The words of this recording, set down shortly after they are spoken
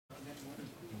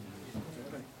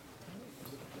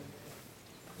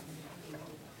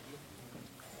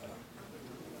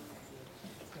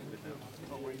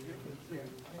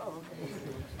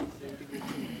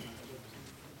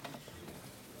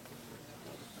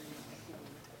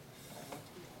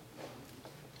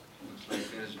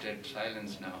there's dead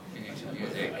silence now. We need some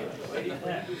music.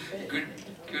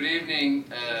 Good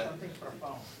evening.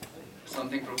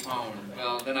 Something profound.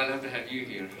 Well, then I'll have to have you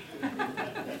here.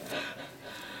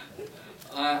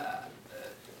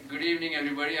 Good evening,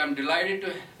 everybody. I'm delighted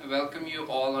to welcome you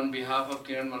all on behalf of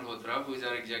Kiran Malhotra, who is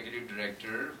our executive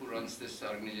director, who runs this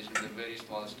organization with a very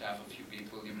small staff of few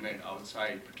people you met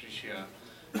outside, Patricia,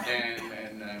 Dan,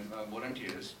 and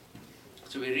volunteers.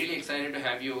 So we're really excited to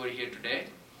have you over here today.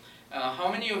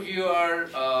 How many of you are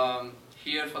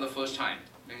here for the first time?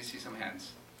 Let me see some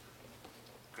hands.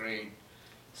 Great.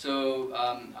 So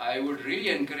I would really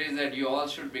encourage that you all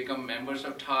should become members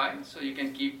of TIE, so you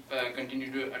can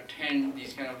continue to attend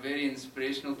these kind of very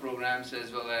inspirational programs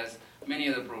as well as many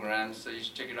other programs. So you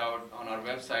should check it out on our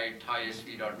website,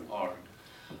 tiesv.org.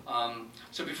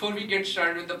 So before we get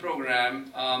started with the program,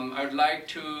 I would like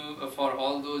to, for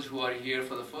all those who are here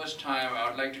for the first time, I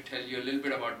would like to tell you a little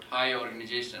bit about TIE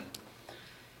organization.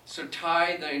 So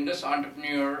TIE, the Indus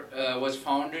Entrepreneur, was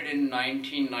founded in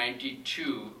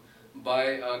 1992 by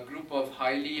a group of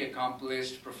highly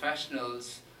accomplished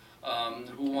professionals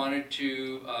who wanted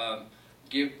to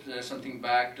give something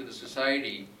back to the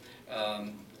society.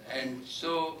 And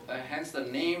so hence the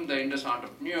name, the Indus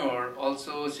Entrepreneur,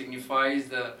 also signifies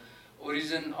the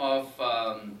origin of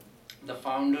the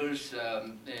founders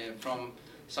from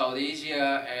South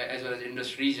Asia as well as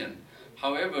Indus region.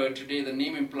 However, today the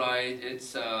name implies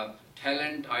it's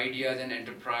talent, ideas, and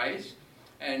enterprise.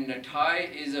 And TIE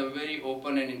is a very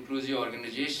open and inclusive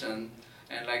organization.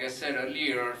 And like I said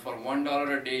earlier, for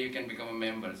 $1 a day, you can become a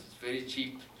member. It's very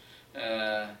cheap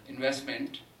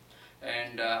investment.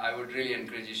 And I would really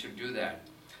encourage you should do that.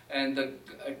 And the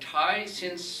TIE,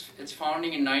 since its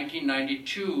founding in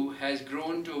 1992, has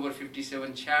grown to over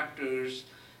 57 chapters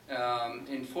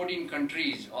in 14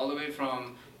 countries, all the way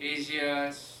from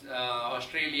Asia,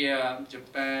 Australia,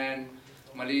 Japan,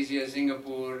 Malaysia,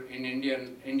 Singapore, in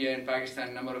India and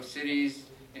Pakistan, number of cities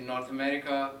in North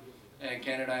America,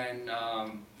 Canada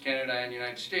and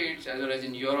United States, as well as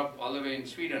in Europe, all the way in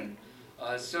Sweden.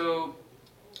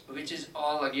 Which is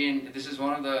all, again, this is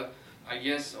one of the, I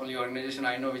guess, only organization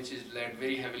I know which is led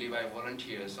very heavily by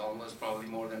volunteers, almost probably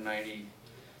more than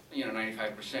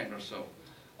 95% or so.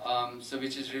 So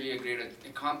which is really a great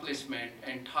accomplishment.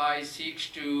 And TIE seeks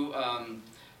to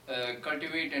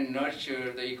cultivate and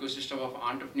nurture the ecosystem of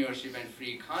entrepreneurship and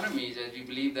free economies, as we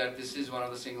believe that this is one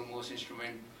of the single most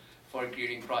instrument for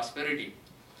creating prosperity.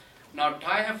 Now,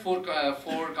 TIE have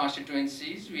four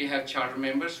constituencies. We have charter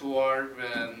members who are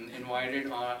invited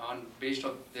on based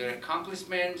on their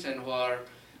accomplishments and who are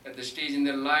at the stage in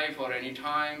their life or any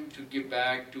time to give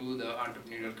back to the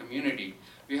entrepreneurial community.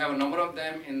 We have a number of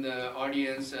them in the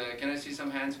audience. Can I see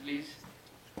some hands, please?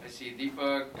 I see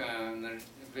Deepak,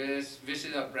 Vis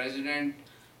is our president,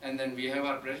 and then we have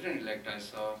our president-elect, I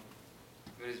saw.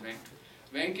 Where is Venk?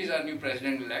 Venk is our new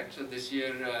president-elect, so this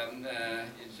year,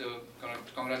 so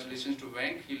congratulations to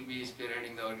Venk. He'll be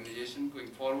spearheading the organization going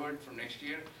forward from next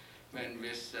year when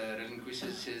Vis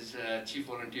relinquishes his chief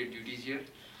volunteer duties here,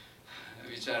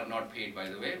 which are not paid, by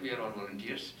the way. We are all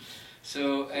volunteers.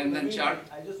 So, and then I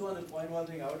just want to point one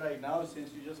thing out right now,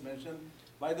 since you just mentioned.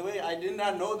 By the way, I did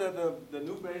not know that the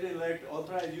new president-elect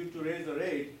authorized you to raise the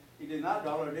rate. It is not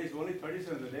 $1 a day, it's only 30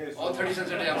 cents a day. So oh, 30 cents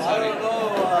a day, I'm sorry. I don't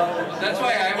know. That's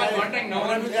why I was wondering, no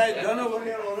one... You guys done over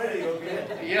here already, okay?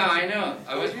 Yeah, I know.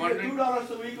 I was wondering...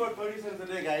 $2 a week or 30 cents a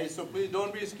day, guys. So please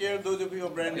don't be scared, those of you who are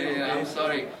brand new. Yeah, I'm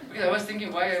sorry. Because I was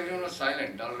thinking why everyone was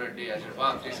silent, $1 a day. I said,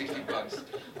 wow, $360.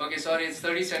 Okay, sorry, it's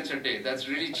 30 cents a day. That's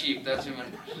really cheap. That's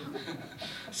even...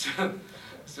 so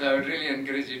I would really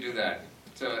encourage you to do that.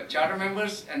 So charter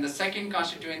members, and the second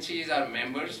constituency is our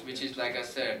members, which is, like I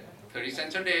said, 30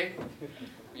 cents a day.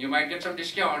 You might get some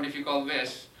discount if you call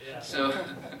Wes. Yeah. So,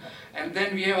 and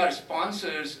then we have our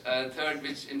sponsors, third,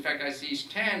 which in fact I see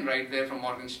Stan right there from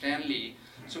Morgan Stanley.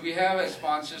 So we have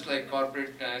sponsors like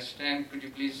corporate, Stan, could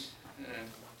you please?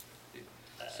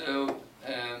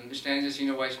 Stan is a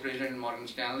senior vice president in Morgan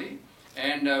Stanley.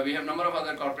 And we have a number of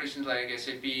other corporations like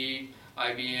SAP,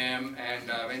 IBM, and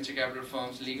venture capital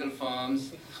firms, legal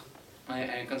firms,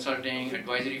 and consulting,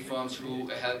 advisory firms who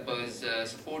help us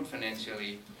support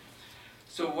financially.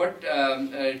 So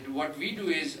what we do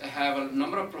is have a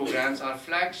number of programs. Our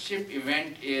flagship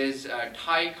event is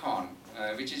TIECon,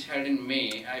 which is held in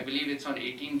May. I believe it's on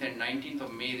 18th and 19th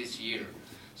of May this year.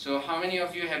 So how many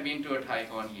of you have been to a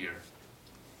TIECon here?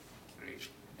 Great.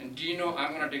 And do you know,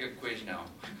 I'm going to take a quiz now.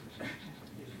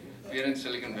 We're in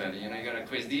Silicon Valley, you got a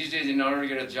quiz. These days, in order to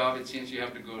get a job, it seems you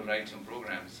have to go write some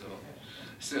programs.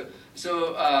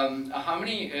 So how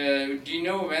many, do you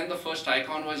know when the first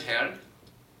TIECon was held?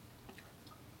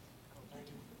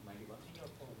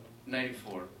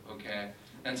 94, okay.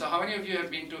 And so how many of you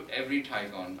have been to every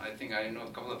TiCon? I think I know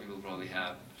a couple of people probably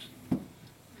have.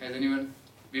 Has anyone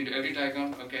been to every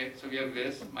TiCon? Okay, so we have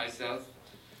Viz, myself,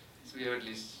 so we have at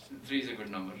least 3 is a good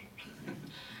number.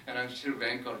 And I'm sure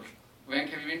Venk,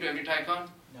 have you been to every TiCon?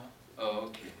 No. Oh,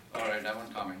 okay, alright, I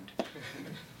won't comment.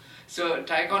 So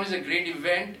TiCon is a great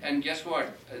event, and guess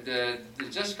what?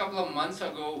 Just a couple of months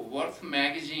ago, Worth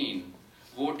magazine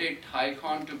voted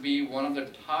TiCon to be one of the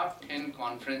top 10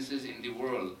 conferences in the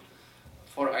world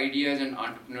for ideas and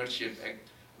entrepreneurship,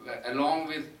 along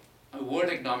with World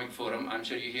Economic Forum. I'm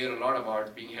sure you hear a lot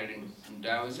about being held in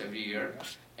Davos every year,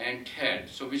 and TED.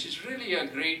 So which is really a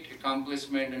great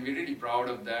accomplishment, and we're really proud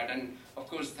of that. And of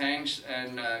course, thanks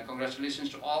and congratulations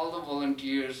to all the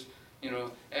volunteers,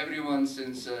 everyone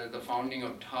since the founding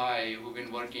of TI who've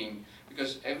been working,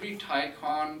 because every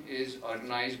TiCon is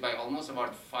organized by almost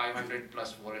about 500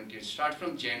 plus volunteers. Start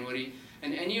from January,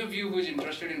 and any of you who is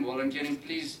interested in volunteering,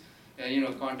 please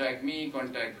contact me,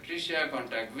 contact Patricia,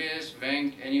 contact Viz,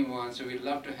 Venk, anyone. So we'd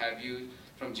love to have you.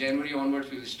 From January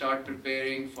onwards, we'll start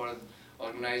preparing for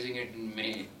organizing it in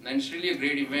May. And it's really a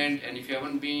great event, and if you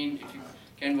haven't been, if you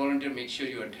can volunteer, make sure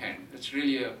you attend. It's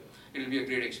really it'll be a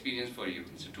great experience for you.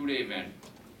 It's a 2-day event.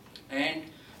 And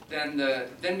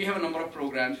then we have a number of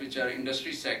programs which are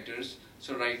industry sectors.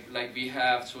 So like we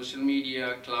have social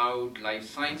media, cloud, life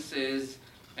sciences,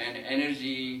 and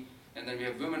energy, and then we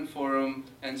have Women Forum,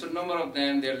 and so a number of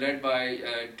them, they're led by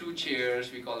 2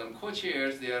 chairs, we call them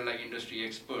co-chairs. They are like industry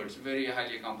experts, very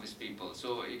highly accomplished people.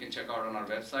 So you can check out on our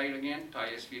website again,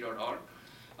 tisv.org.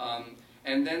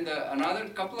 And then another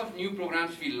couple of new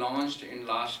programs we launched in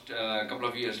last couple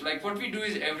of years. Like what we do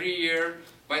is every year,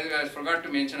 by the way, I forgot to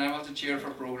mention, I'm also chair for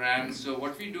programs. So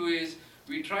what we do is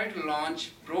we try to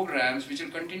launch programs which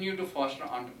will continue to foster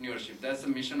entrepreneurship. That's the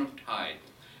mission of TI,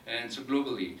 and so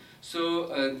globally. So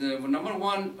the number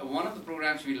one of the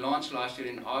programs we launched last year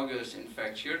in August, in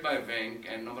fact, chaired by Venk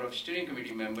and a number of steering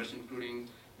committee members, including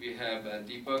we have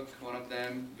Deepak, one of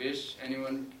them, Vish,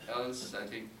 anyone else, I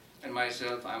think, and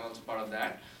myself, I'm also part of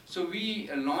that. So we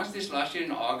launched this last year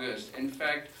in August. In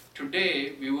fact,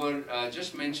 today we were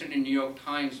just mentioned in New York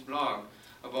Times blog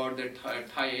about the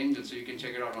Thai Angels, so you can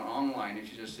check it out online.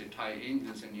 If you just say Thai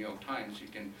Angels in New York Times, you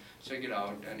can check it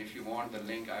out, and if you want the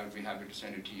link, I would be happy to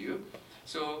send it to you.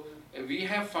 So we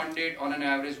have funded on an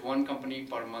average 1 company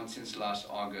per month since last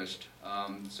August.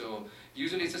 So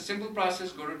usually it's a simple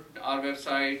process. Go to our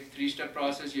website, 3-step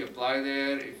process. You apply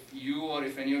there. If you or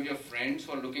if any of your friends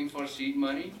are looking for seed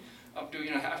money, up to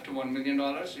half to $1 million,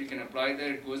 so you can apply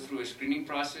there. It goes through a screening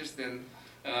process. Then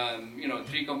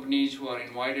 3 companies who are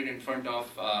invited in front of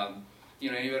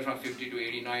anywhere from 50 to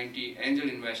 80, 90 angel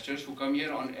investors who come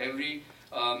here on every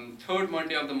 3rd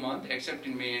Monday of the month, except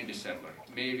in May and December.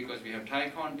 May because we have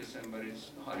TiCon, December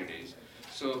is holidays.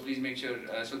 So please make sure.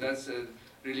 So that's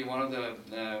really one of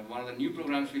the new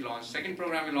programs we launched. Second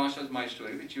program we launched was My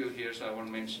Story, which you will hear, so I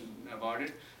won't mention about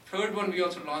it. Third one we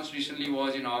also launched recently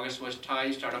was in August, was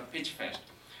Thai Startup Pitch Fest,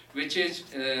 which is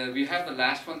we have the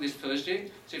last one this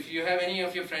Thursday. So if you have any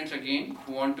of your friends again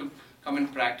who want to come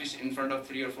and practice in front of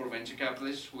 3 or 4 venture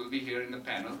capitalists who will be here in the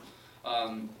panel.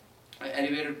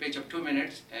 Elevator pitch of 2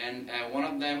 minutes, and one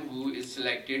of them who is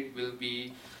selected will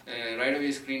be right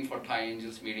away screened for Thai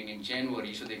Angels meeting in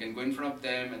January, so they can go in front of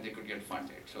them and they could get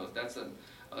funded. So that's a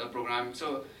program.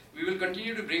 So we will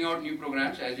continue to bring out new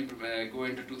programs as we go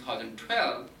into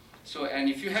 2012. So, and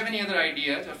if you have any other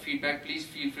ideas or feedback, please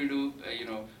feel free to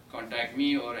contact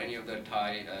me or any of the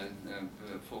Thai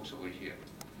folks over here.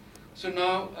 So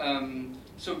now,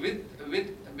 so with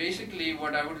basically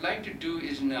what I would like to do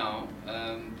is now,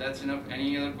 that's enough.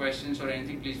 Any other questions or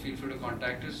anything, please feel free to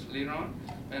contact us later on.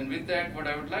 And with that, what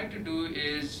I would like to do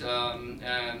is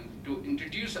to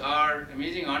introduce our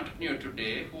amazing entrepreneur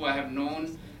today, who I have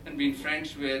known and been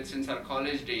friends with since our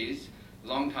college days,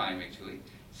 long time actually.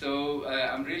 So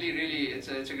I'm really, it's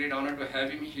a great honor to have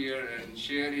him here and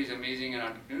share his amazing and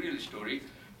entrepreneurial story.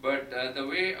 But the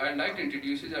way I'd like to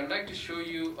introduce is I'd like to show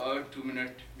you a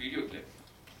 2-minute video clip.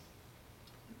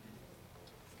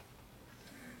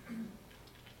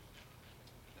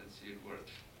 Let's see it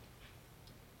works.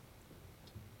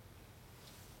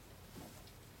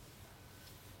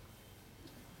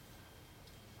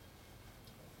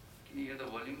 Can you hear the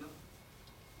volume though?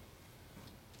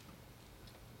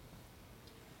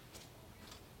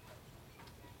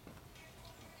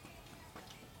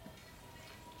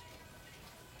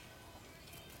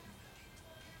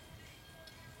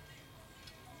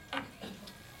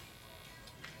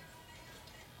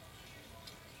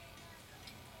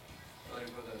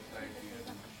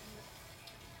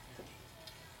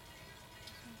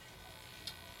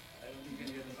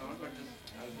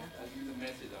 I'll give the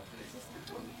message after this.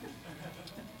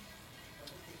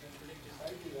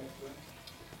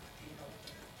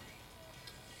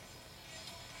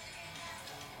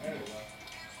 There we go.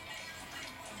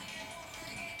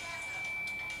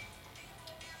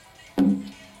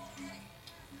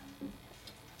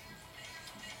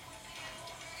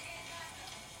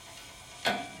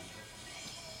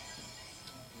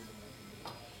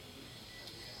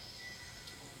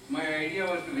 My idea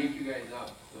was to wake you guys up,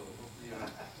 so hopefully you're...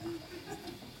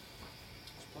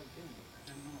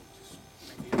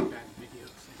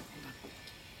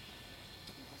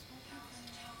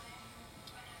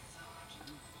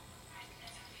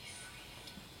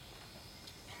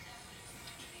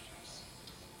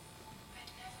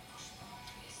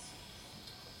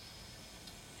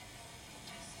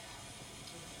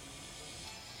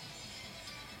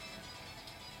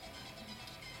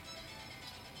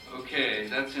 Okay,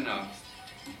 that's enough.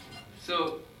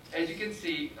 So, as you can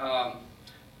see,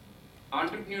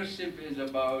 entrepreneurship is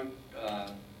about,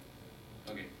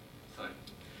 okay, sorry.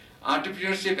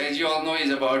 Entrepreneurship, as you all know, is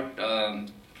about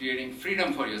creating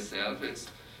freedom for yourself. It's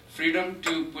freedom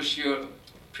to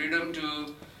freedom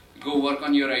to go work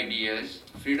on your ideas,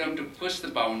 freedom to push the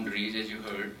boundaries, as you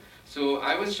heard. So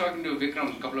I was talking to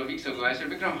Vikram a couple of weeks ago. I said,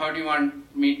 Vikram, how do you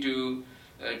want me to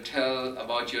tell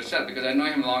about yourself? Because I know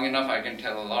him long enough, I can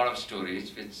tell a lot of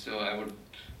stories, which so I would,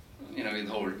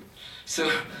 withhold. So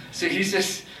he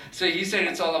says, so he said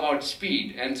it's all about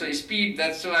speed, and so speed.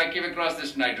 So I came across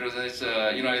this Nitros. It's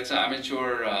it's an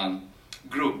amateur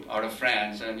group out of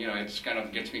France, and it's kind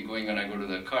of gets me going when I go to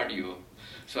the cardio.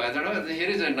 So I thought, oh, here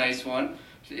is a nice one.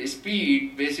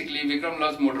 Speed, basically, Vikram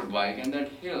loves motorbike, and that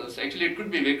hills. Actually, it could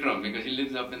be Vikram because he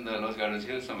lives up in the Los Gatos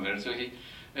Hills somewhere. So he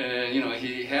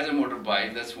has a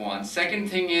motorbike. That's one. Second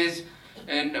thing is,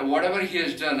 and whatever he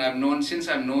has done, since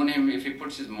I've known him, if he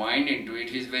puts his mind into it,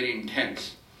 he's very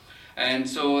intense. And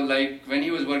so, like when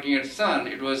he was working at Sun,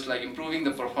 it was like improving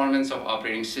the performance of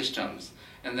operating systems.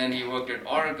 And then he worked at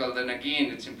Oracle. Then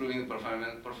again, it's improving the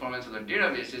performance of the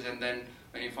databases. And then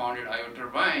when he founded IO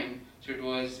Turbine, so it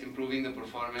was improving the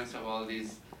performance of all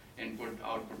these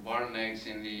input-output bottlenecks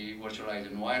in the virtualized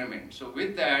environment. So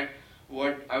with that,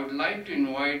 what I would like to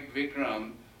invite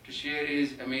Vikram to share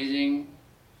his amazing,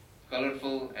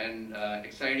 colorful, and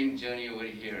exciting journey over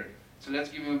here. So let's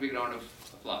give him a big round of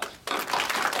applause.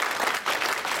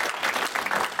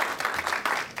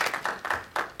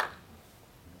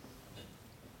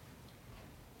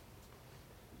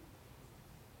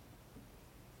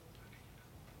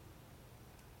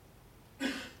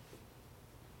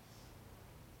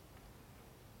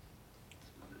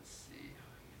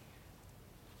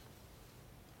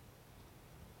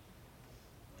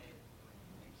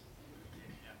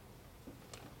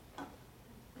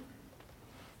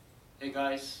 Hey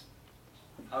guys,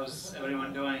 how's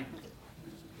everyone doing?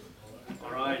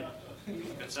 All right,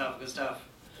 good stuff, good stuff.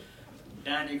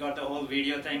 Dan, you got the whole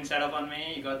video thing set up on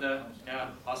me. You got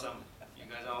yeah, awesome. You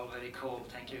guys are all very cool.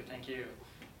 Thank you.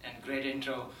 And great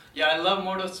intro. Yeah, I love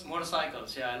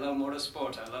motorcycles. Yeah, I love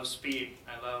motorsports. I love speed.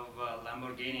 I love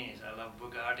Lamborghinis. I love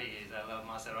Bugattis. I love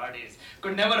Maseratis.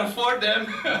 Could never afford them.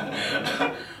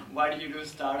 Why do you do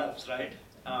startups, right?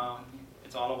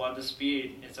 It's all about the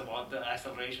speed, it's about the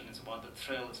acceleration, it's about the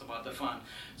thrill, it's about the fun.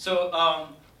 So,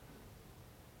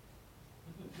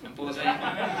 imposing.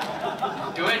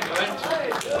 Do it.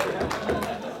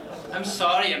 I'm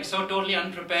sorry, I'm so totally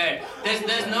unprepared. There's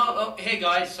no, oh, hey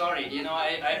guys, sorry,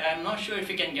 I'm not sure if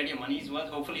you can get your money's worth.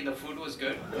 Hopefully the food was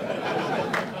good.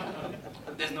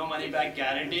 There's no money back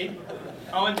guarantee.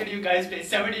 How much did you guys pay?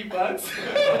 70 bucks?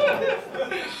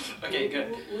 Okay,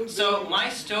 good. So my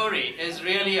story is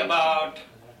really about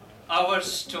our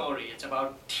story. It's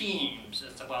about teams,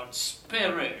 it's about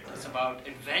spirit, it's about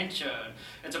adventure,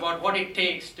 it's about what it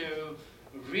takes to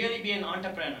really be an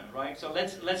entrepreneur, right? So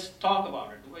let's talk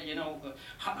about it.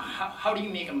 How do you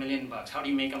make $1 million bucks? How do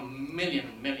you make a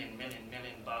million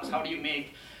bucks? How do you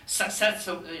make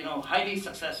successful, highly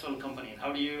successful companies?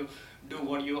 How do you do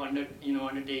what you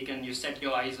undertake and you set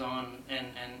your eyes on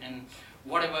and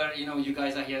whatever you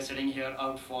guys are here sitting here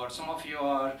out for. Some of you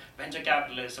are venture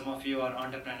capitalists, some of you are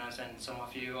entrepreneurs, and some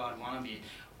of you are wannabe.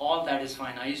 All that is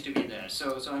fine. I used to be there.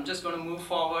 So I'm just going to move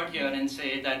forward here and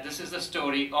say that this is the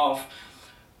story of.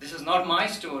 This is not my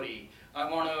story. I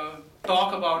want to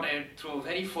talk about it through a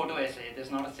very photo essay.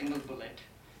 There's not a single bullet.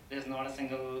 There's not a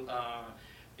single.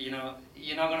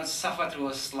 You're not going to suffer through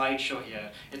a slideshow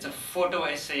here. It's a photo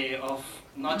essay of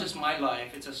not just my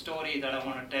life. It's a story that I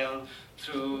want to tell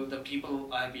through the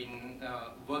people I've been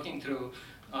working through.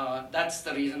 That's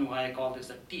the reason why I call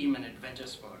this a team and adventure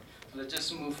sport. So let's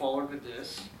just move forward with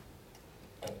this.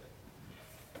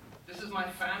 This is my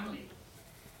family.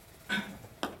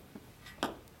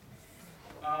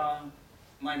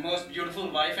 My most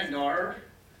beautiful wife and daughter.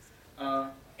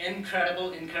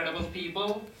 Incredible, incredible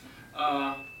people.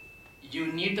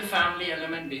 You need the family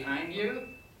element behind you.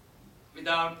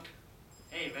 Without,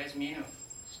 hey, where's Minu?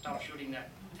 Stop shooting that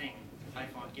thing.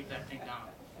 iPhone, keep that thing down.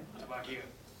 It's about you.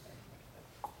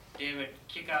 David,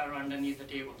 kick her underneath the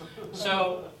table.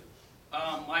 So,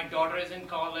 my daughter is in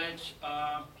college.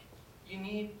 You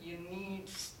need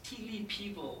steely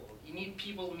people. You need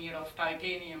people made of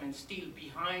titanium and steel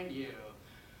behind you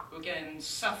who can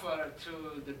suffer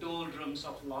through the doldrums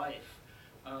of life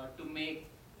to make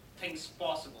things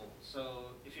possible.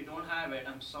 So if you don't have it,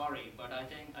 I'm sorry, but I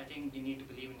think you need to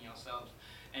believe in yourself,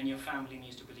 and your family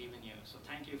needs to believe in you. So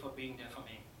thank you for being there for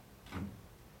me.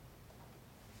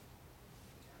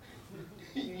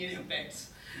 You need your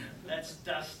pets. That's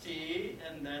Dusty,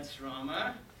 and that's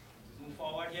Rama. Move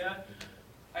forward here.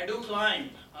 I do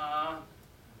climb.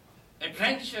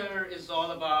 Adventure is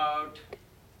all about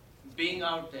being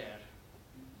out there.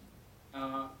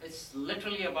 It's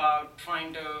literally about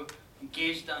trying to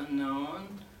gauge the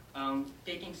unknown,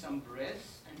 taking some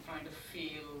risks, and trying to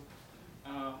feel.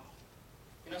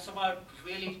 It's about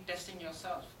really testing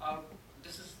yourself out.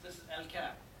 This is El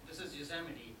Cap. This is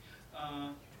Yosemite.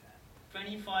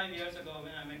 25 years ago,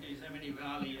 when I went to Yosemite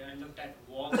Valley, I looked at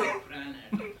walls of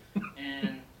granite,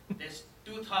 and there's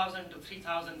 2,000 to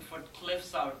 3,000 foot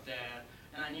cliffs out there,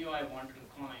 and I knew I wanted to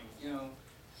climb.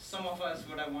 Some of us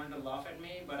would have wanted to laugh at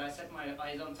me, but I set my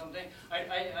eyes on something.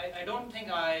 I don't think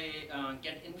I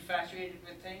get infatuated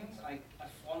with things. I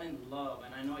fall in love,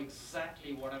 and I know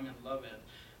exactly what I'm in love with.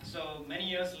 So many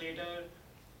years later,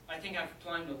 I think I've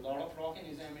climbed a lot of rock in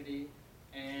Yosemite,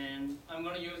 and I'm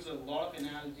going to use a lot of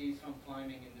analogies from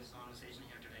climbing in this conversation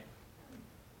here today.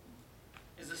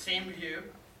 It's the same view,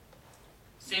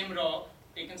 same rock,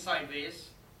 taken sideways.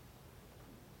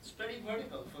 It's pretty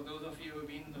vertical for those of you who have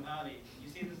been in the valley. You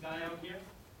see this guy out here?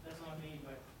 That's not me,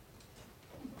 but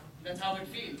that's how it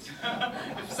feels.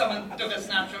 If someone took a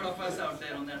snapshot of us out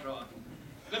there on that rock.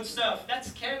 Good stuff.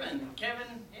 That's Kevin.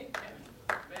 Kevin, hey Kevin,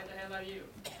 where the hell are you?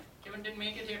 Kevin didn't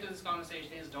make it here to this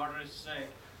conversation. His daughter is sick.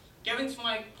 Kevin's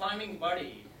my climbing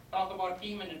buddy. Talk about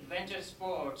team and adventure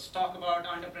sports. Talk about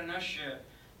entrepreneurship.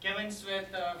 Kevin's with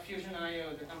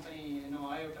Fusion.io, the company,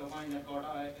 IO Turbine that got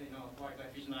acquired by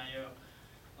Fusion.io.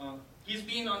 He's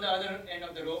been on the other end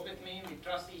of the rope with me. We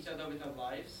trust each other with our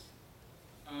lives.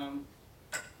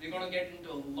 We're going to get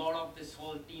into a lot of this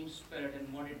whole team spirit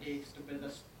and what it takes to build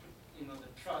the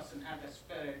trust and have the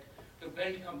spirit to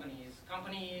build companies.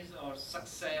 Companies or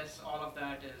success, all of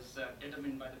that is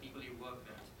determined by the people you work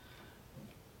with.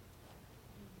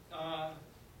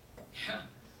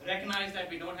 Recognize that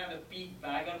we don't have the peak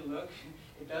bagger look.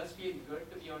 It does feel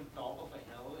good to be on top of a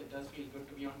hill. It does feel good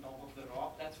to be on top of the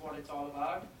rock. That's what it's all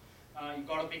about. You've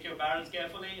got to pick your barrels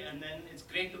carefully, and then it's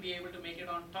great to be able to make it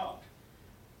on top.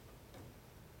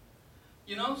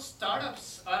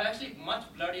 Startups are actually much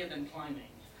bloodier than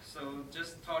climbing. So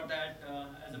just thought that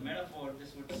as a metaphor,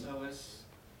 this would service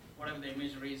whatever the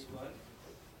imagery is worth.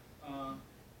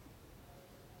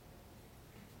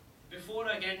 Before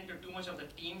I get into too much of the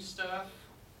team stuff,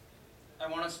 I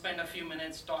want to spend a few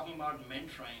minutes talking about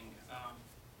mentoring.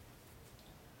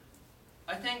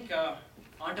 I think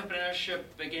entrepreneurship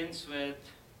begins with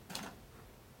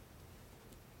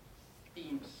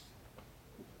teams.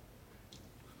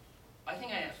 I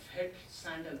think I have hit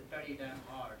Sandal pretty damn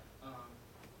hard.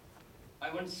 I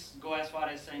wouldn't go as far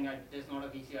as saying there's not a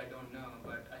VC I don't know,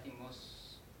 but I think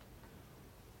most,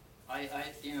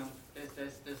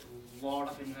 there's a lot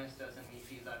of investors and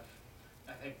VCs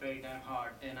I've hit very damn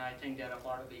hard, and I think they're a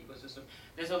part of the ecosystem.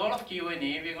 There's a lot of Q&A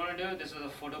we're going to do. This is a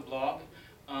photo blog,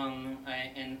 and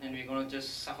we're going to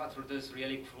just suffer through this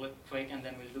really quick, and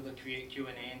then we'll do the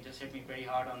Q&A, and just hit me very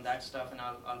hard on that stuff, and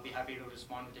I'll be happy to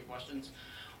respond with your questions.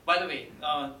 By the way,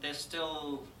 there's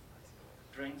still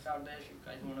drinks out there if you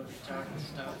guys want to reach out and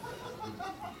stuff.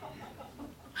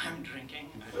 I'm drinking.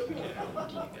 I don't care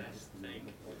what you guys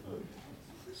think.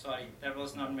 Sorry, that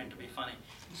was not meant to be funny.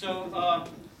 So,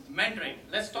 mentoring.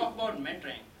 Let's talk about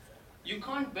mentoring. You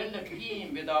can't build a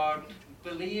team without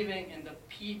believing in the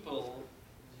people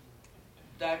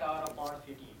that are a part of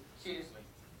your team. Seriously.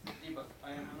 Deepak,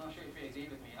 I'm not sure if you agree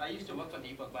with me. I used to work for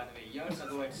Deepak, by the way, years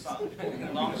ago at Sun.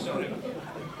 Long story.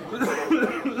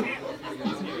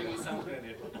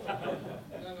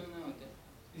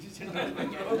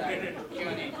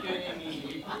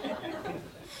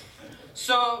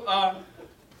 So,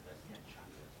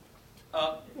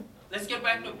 let's get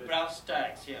back to brass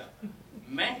tacks here.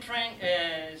 Mentoring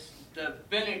is the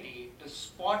ability to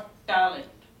spot talent,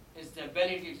 is the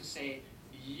ability to say,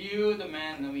 you the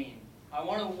man, Naveen. I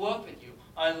want to work with you.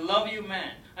 I love you,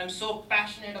 man. I'm so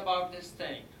passionate about this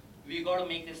thing. We got to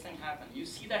make this thing happen. You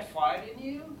see that fire in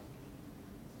you?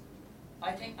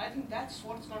 I think that's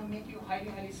what's going to make you highly,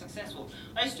 highly successful.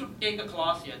 I used to take a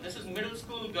class here. This is middle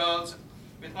school girls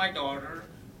with my daughter,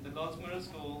 the girls' middle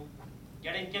school,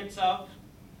 getting kids up,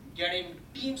 getting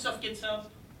teams of kids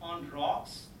up on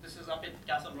rocks. This is up at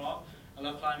Castle Rock. I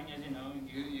love climbing, as you know.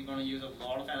 You're going to use a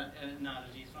lot of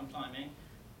analogies from climbing.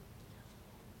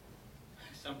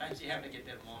 Sometimes you have to get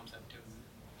their moms up too.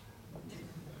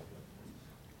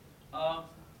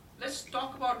 Let's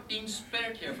talk about team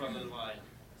spirit here for a little while.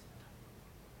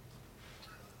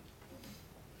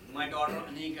 My daughter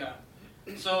Anika.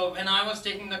 So when I was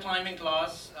taking the climbing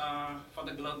class for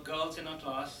the girls in our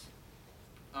class,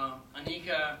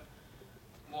 Anika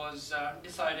was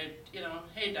decided,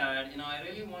 hey Dad, I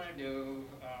really want to do.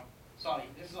 Sorry,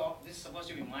 this is supposed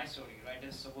to be my story, right?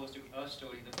 This is supposed to be her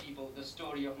story, the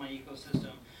story of my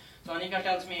ecosystem. So Anika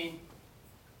tells me,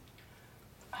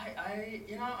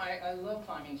 I love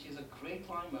climbing. She's a great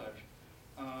climber.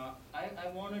 I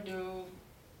want to do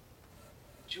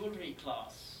jewelry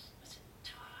class. I said,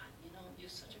 Todd, you're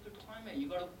such a good climber. You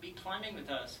got to be climbing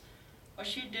with us. But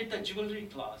she did the jewelry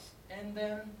class, and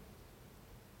then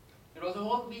it was a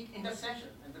whole week intersession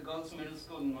at the girls' middle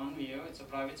school in Monview. It's a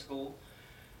private school.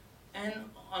 And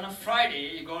on a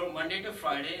Friday, you go Monday to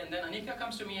Friday, and then Anika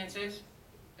comes to me and says,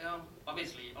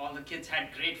 obviously, all the kids had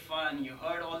great fun. You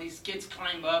heard all these kids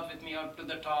climb up with me up to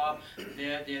the top.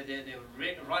 They're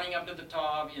running up to the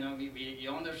top.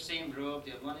 We're on the same rope.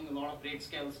 They're learning a lot of great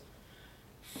skills.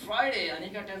 Friday,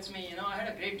 Anika tells me, I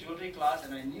had a great jewelry class,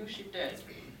 and I knew she did.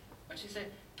 But she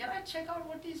said, can I check out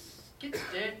what these kids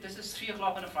did? This is 3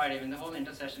 o'clock on a Friday when the whole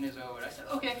intersession is over. I said,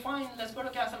 okay, fine. Let's go to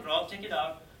Castle Rock. Check it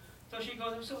out. So she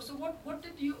goes, so what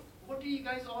did you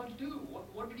guys all do?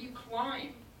 What did you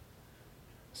climb?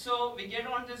 So we get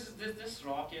on this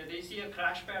rock here. They see a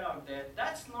crash pad out there.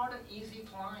 That's not an easy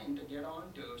climb to get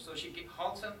onto. So she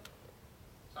hauls up,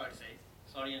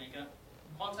 sorry Anika,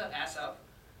 hauls her ass up.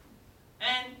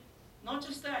 And not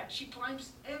just that, she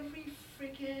climbs every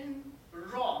freaking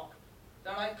rock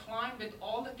that I climbed with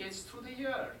all the kids through the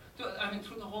year,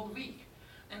 through the whole week.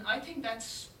 And I think that's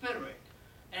spirit.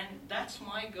 And that's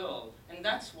my goal. And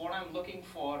that's what I'm looking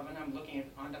for when I'm looking at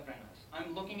entrepreneurs.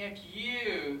 I'm looking at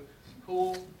you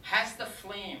who has the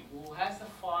flame, who has the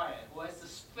fire, who has the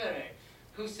spirit,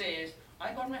 who says,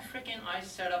 I got my freaking eyes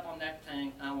set up on that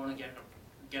thing and I want to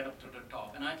get up to the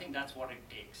top. And I think that's what it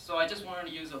takes. So I just wanted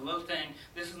to use a little thing.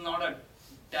 This is not a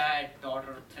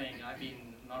dad-daughter thing. I've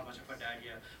been not much of a dad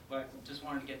here, but just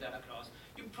wanted to get that across.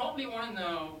 You probably want to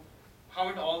know how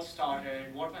it all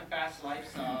started, what my past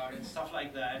lives are, and stuff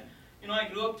like that. I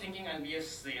grew up thinking I'll be a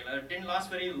sailor. It didn't last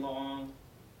very long.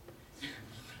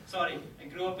 Sorry, I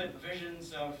grew up with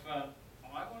visions of, I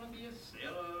want to be a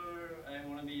sailor. I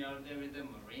want to be out there with the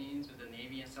Marines, with the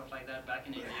Navy and stuff like that back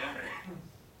in India.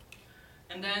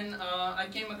 And then I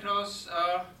came across,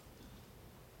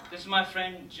 this is my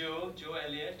friend Joe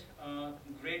Elliott,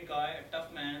 great guy, a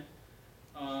tough man.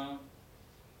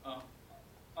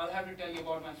 I'll have to tell you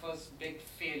about my first big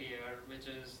failure, which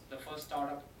is the first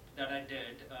startup that I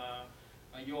did.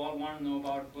 You all want to know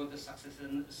about both the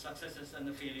successes and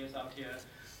the failures out here.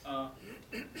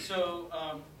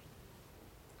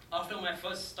 After my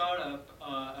first startup,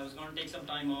 I was going to take some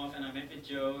time off, and I met with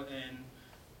Joe, and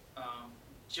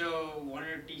Joe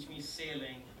wanted to teach me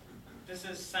sailing. This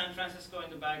is San Francisco in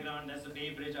the background. There's the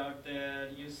Bay Bridge out there.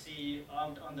 You see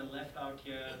out on the left out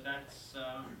here, that's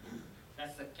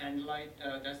the candlelight,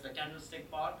 that's the Candlestick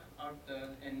Park out there,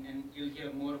 and you'll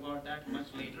hear more about that much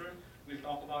later. We'll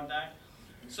talk about that.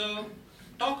 So,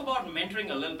 talk about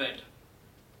mentoring a little bit.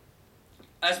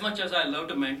 As much as I love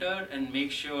to mentor and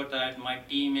make sure that my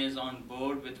team is on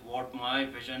board with what my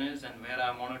vision is and where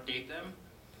I want to take them,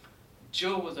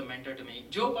 Joe was a mentor to me.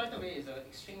 Joe, by the way, is an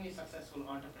extremely successful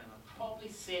entrepreneur, probably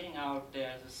sailing out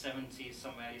there as a 7 seas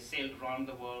somewhere. He sailed around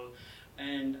the world,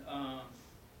 and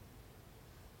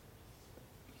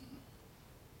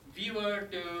we were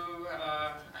to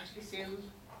actually sail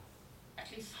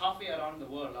at least halfway around the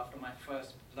world after my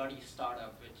first bloody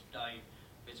startup, which died,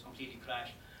 which completely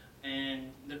crashed.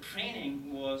 And the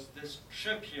training was this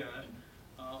trip here,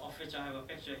 of which I have a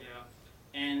picture here.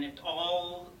 And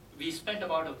we spent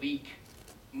about a week,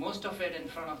 most of it in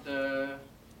front of the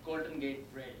Golden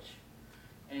Gate Bridge.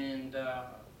 And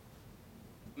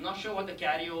I'm not sure what the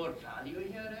carryover value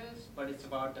here is, but it's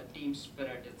about the team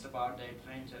spirit, it's about the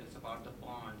adventure, it's about the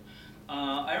bond.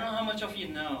 I don't know how much of you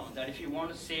know that if you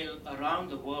want to sail around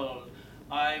the world,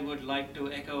 I would like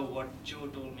to echo what Joe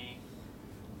told me.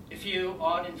 if you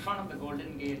are in front of the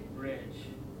Golden Gate Bridge,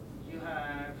 you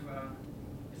have,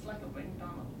 it's like a wind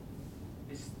tunnel.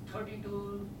 It's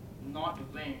 32 knot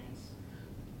winds.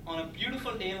 On a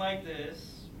beautiful day like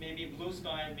this, maybe blue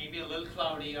sky, maybe a little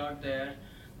cloudy out there,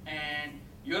 and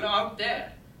you're out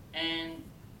there, and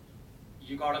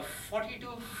you got a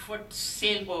 42-foot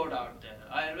sailboat out there.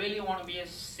 I really want to be a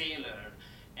sailor,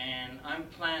 and I'm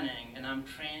planning and I'm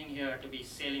training here to be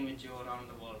sailing with you around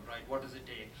the world, right? What does it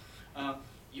take?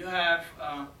 You have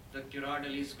the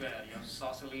Girardelli Square, you have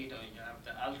Sausalito, you have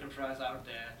the Alcatraz out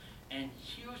there, and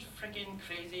huge freaking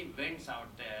crazy winds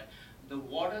out there. The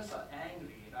waters are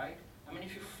angry, right? I mean,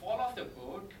 if you fall off the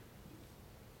boat,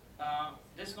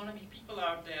 there's going to be people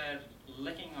out there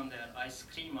licking on their ice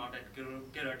cream out at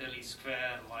Girardelli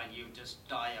Square while you just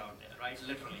die out there, right?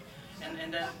 Literally. And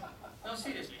then, no,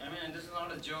 seriously, I mean, this is not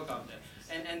a joke out there.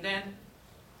 And then,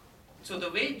 so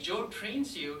the way Joe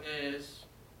trains you is,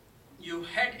 you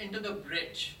head into the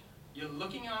bridge. You're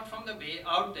looking out from the bay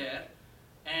out there,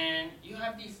 and you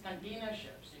have these container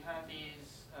ships. You have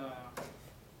these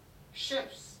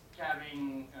ships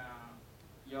carrying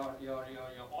your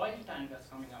oil tankers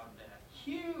coming out there.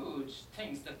 Huge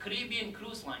things, the Caribbean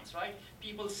cruise lines, right?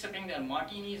 People sipping their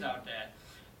martinis out there.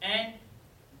 And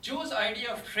Joe's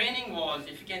idea of training was,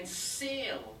 if you can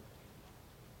sail,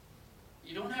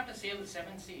 you don't have to sail the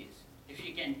 7 seas. If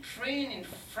you can train in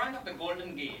front of the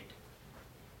Golden Gate,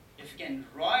 if you can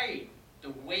ride the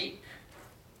wake,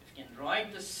 if you can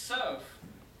ride the surf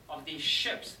of these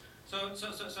ships. So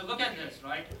look at this,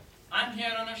 right? I'm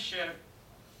here on a ship,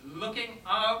 looking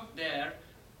out there.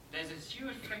 There's this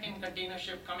huge freaking container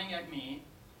ship coming at me,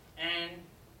 and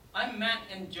I'm mad,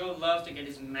 and Joe loves to get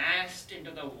his mast into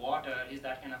the water. He's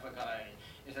that kind of a guy.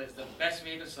 He says the best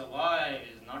way to survive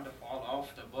is not to fall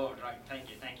off the boat, right? Thank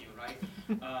you, right?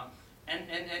 And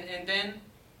then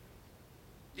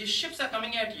these ships are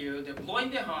coming at you, they're blowing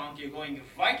their honk, you're going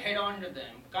right head on to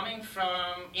them. Coming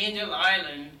from Angel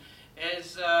Island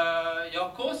is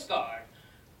your Coast Guard.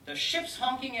 The ship's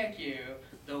honking at you,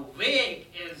 the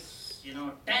wake is,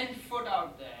 10 foot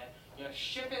out there, your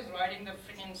ship is riding the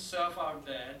freaking surf out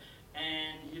there,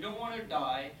 and you don't want to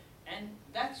die, and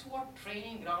that's what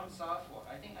training grounds are for.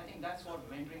 I think that's what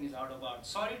mentoring is all about.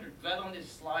 Sorry to dwell on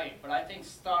this slide, but I think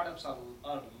startups are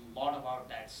a lot about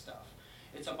that stuff.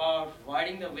 It's about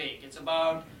riding the wake. It's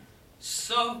about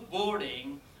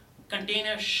surfboarding,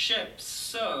 container ships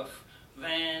surf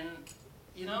when,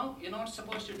 you're not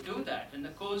supposed to do that. When the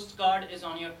Coast Guard is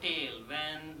on your tail,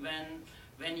 when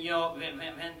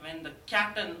the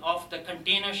captain of the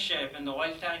container ship and the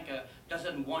oil tanker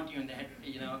doesn't want you in the head,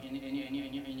 in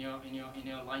your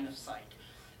line of sight.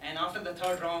 And after the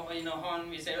third round, horn,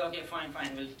 we say, okay, fine,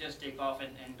 we'll just take off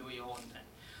and do your own thing.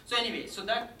 So anyway, so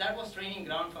that was training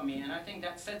ground for me, and I think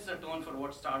that sets the tone for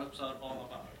what startups are all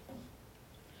about.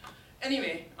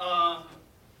 Anyway,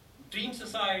 dreams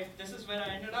aside, this is where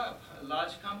I ended up.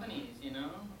 Large companies,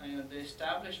 the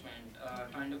establishment,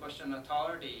 trying to question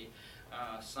authority,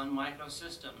 Sun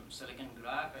Microsystems, Silicon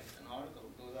Graphics, and Oracle.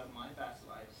 Those are my past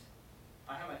lives.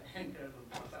 I have an incredible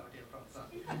boss out here from Sun.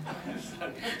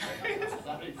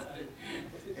 sorry.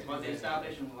 It was the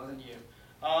establishment, wasn't you.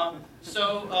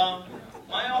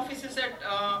 My office is at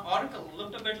Oracle,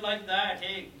 looked a bit like that.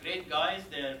 Hey, great guys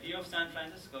there, view of San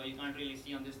Francisco. You can't really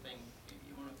see on this thing.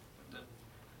 You want to put the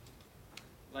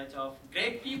lights off.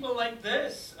 Great people like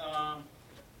this.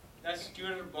 That's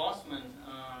Stuart Bossman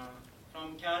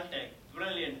from Caltech.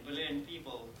 Brilliant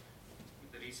people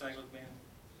with the recycled bin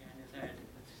behind his head.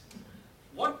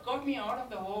 What got me out of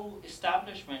the whole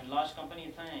establishment, large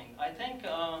company thing? I think,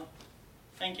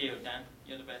 thank you, Dan.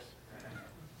 You're the best.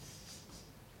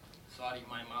 Sorry,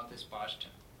 my mouth is parched.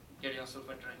 Get yourself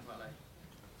a drink while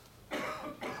I...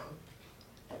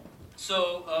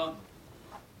 So,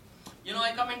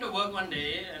 I come into work one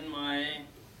day, and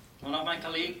one of my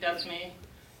colleagues tells me,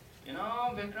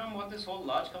 Vikram, what this whole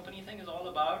large company thing is all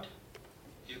about.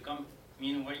 You come, what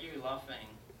are you laughing?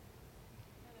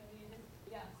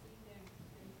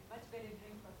 Much better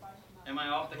drink for partial. Am I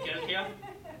off the kilt here?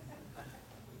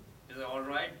 Is it all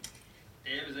right?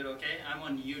 Dave, is it okay? I'm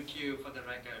on YouTube for the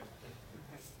record.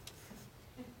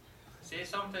 Say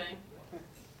something.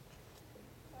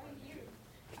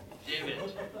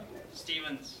 David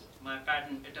Stevens, my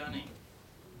patent attorney.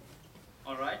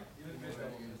 All right?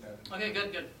 Okay,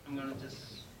 good. I'm going to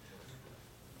just...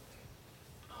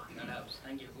 Oh, that helps.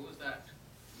 Thank you. Who was that?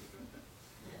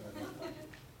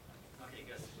 Okay,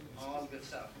 good. All good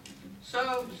stuff.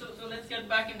 So let's get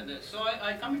back into this. So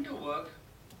I come into work,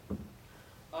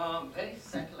 very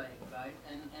settling, right?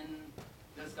 And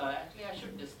this guy, actually I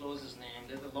should disclose his name.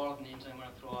 There's a lot of names I'm going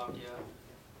to throw out here.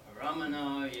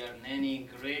 Ramana, your nanny,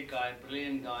 great guy,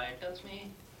 brilliant guy, tells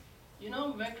me, you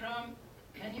know, Vikram,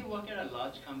 can you work at a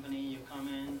large company? You come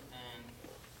in and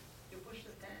you push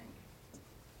the tank.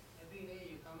 Every day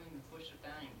you come in and push the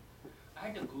tank. I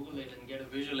had to Google it and get a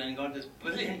visual and got this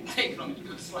brilliant thing from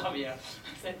Yugoslavia.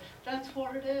 I said, that's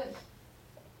what it is.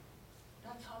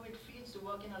 That's how it feels to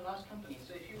work in a large company.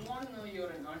 So if you want to know you're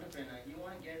an entrepreneur, you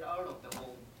want to get out of the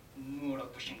whole mood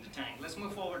of pushing the tank. Let's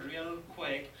move forward real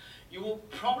quick. You will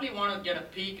probably want to get a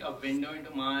peek, a window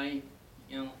into my,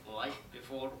 life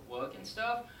before work and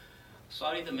stuff.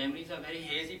 Sorry, the memories are very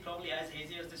hazy, probably as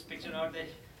hazy as this picture out there.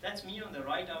 That's me on the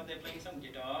right out there playing some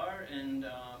guitar, and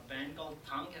a band called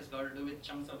Thunk has got to do with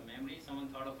chunks of memory. Someone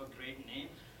thought of a great name.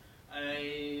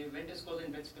 I went to school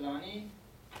in Bitspilani.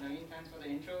 Naveen, thanks for the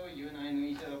intro. You and I know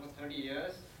each other for 30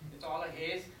 years. It's all a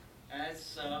haze.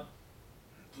 As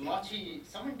blotchy,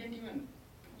 someone didn't even,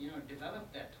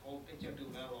 develop that whole picture too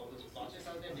well. All those blotches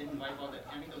out there didn't wipe out that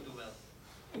chemical too well.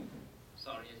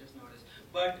 Sorry, I just noticed.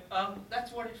 But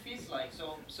that's what it feels like.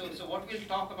 So what we'll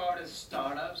talk about is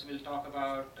startups. We'll talk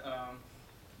about,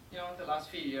 the last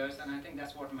few years, and I think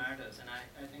that's what matters. And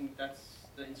I think that's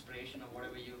the inspiration of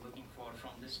whatever you're looking for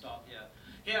from this talk here.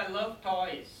 Hey, I love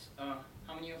toys.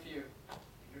 How many of you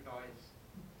do toys?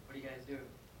 What do you guys do?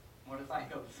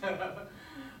 Motorcycles.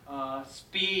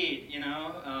 Speed,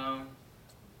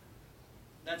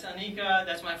 That's Anika.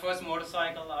 That's my first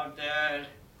motorcycle out there.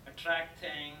 A track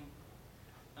thing.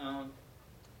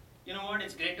 You know what?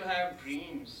 It's great to have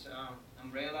dreams.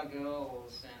 Umbrella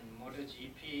Girls and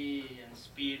MotoGP and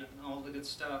speed and all the good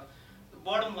stuff. The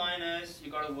bottom line is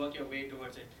you got to work your way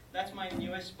towards it. That's my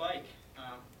newest bike.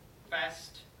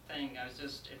 Fast thing. I was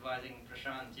just advising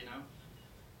Prashant,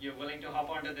 you're willing to hop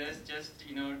onto this, just,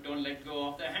 don't let go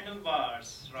of the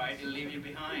handlebars, right? It'll leave you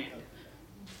behind.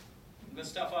 Good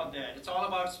stuff out there. It's all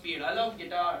about speed. I love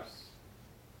guitars.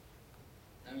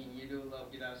 I mean, you do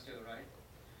love guitars too, right?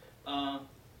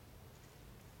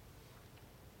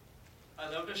 I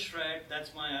love to shred.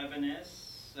 That's my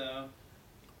urbaness.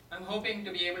 I'm hoping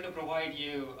to be able to provide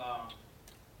you, a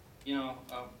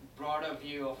broader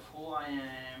view of who I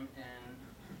am and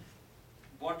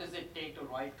what does it take to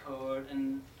write code,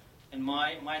 and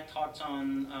my thoughts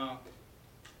on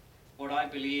what I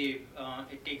believe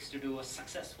it takes to do a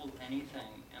successful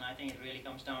anything. And I think it really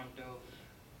comes down to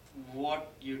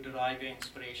what you derive your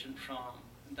inspiration from.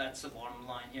 That's the bottom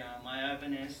line here. My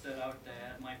urbanists that are out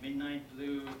there, my midnight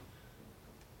blue,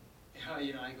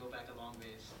 I go back a long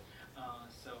ways.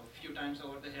 So a few times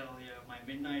over the hill here, my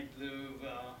midnight blue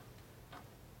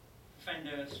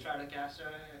Fender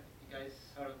Stratocaster. You guys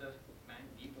heard of the band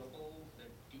Deep Purple? The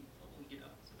Deep Purple guitar.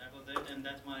 So that was it, and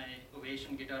that's my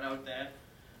Ovation guitar out there.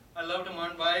 I love to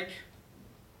mountain bike.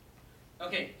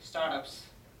 Okay, startups.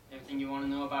 Everything you want to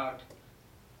know about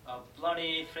a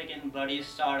bloody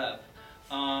startup.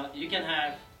 You can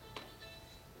have,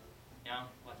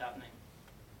 what's happening?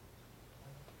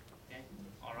 Okay,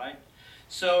 all right.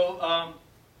 So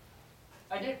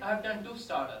I've done two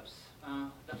startups.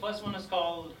 The first one is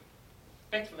called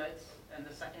Pixlets, and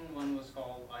the second one was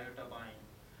called Iota Buying.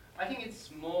 I think it's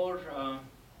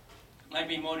might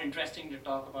be more interesting to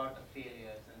talk about the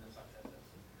failures and the successes.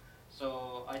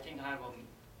 So I think I have a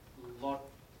lot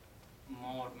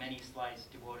more, many slides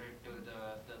devoted to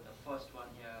the first one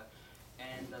here,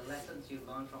 and the lessons you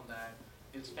learn from that.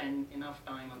 You'll spend enough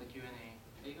time on the Q&A.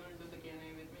 Are you going to do the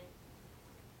Q&A with me?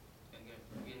 Okay, good.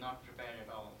 We're not prepared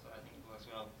at all, so I think it works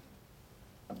well.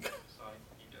 Sorry,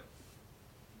 you do.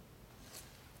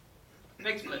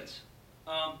 Pixlets.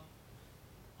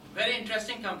 Very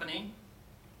interesting company.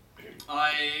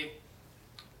 I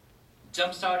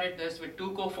jump-started this with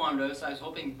two co-founders. I was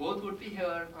hoping both would be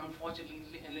here. Unfortunately,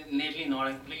 lately not.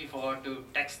 I completely forgot to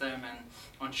text them, and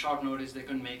on short notice they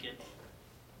couldn't make it.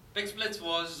 Pixlets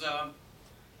was...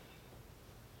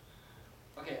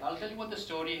 okay, I'll tell you what the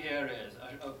story here is,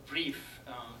 a brief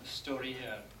story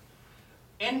here.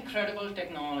 Incredible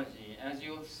technology, as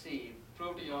you'll see,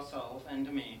 prove to yourself and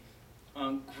to me.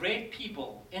 Great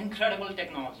people, incredible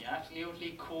technology,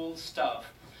 absolutely cool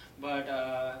stuff,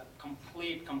 but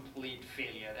complete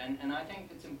failure. And I think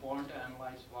it's important to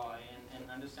analyze why and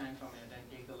understand from it and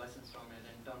take the lessons from it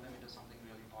and turn them into something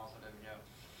really positive here.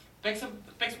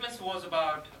 Pixlets was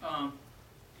about,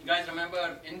 you guys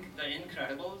remember The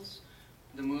Incredibles,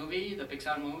 the movie, the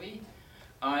Pixar movie?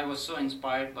 I was so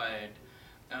inspired by it.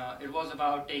 It was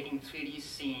about taking 3D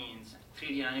scenes,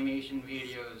 3D animation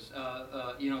videos,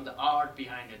 the art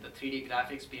behind it, the 3D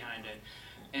graphics behind it,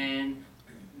 and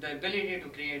the ability to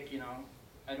create,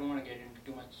 I don't want to get into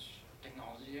too much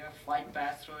technology here, flight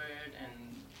path through it,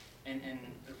 and and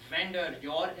render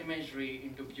your imagery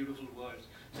into beautiful words.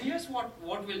 So here's what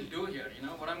we'll do here.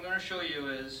 What I'm going to show you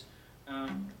is,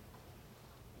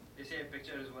 they say a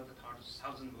picture is worth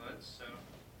 1,000 words, so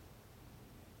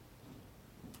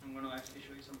I'm going to actually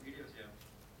show you some videos here.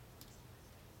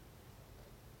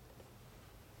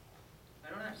 I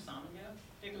don't have sound here.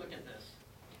 Take a look at this.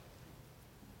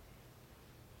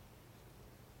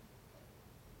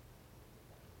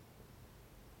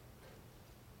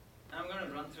 I'm going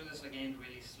to run through this again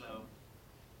really slow.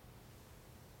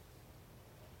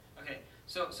 Okay,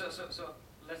 so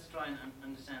let's try and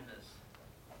understand this.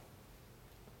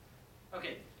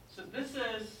 Okay, so this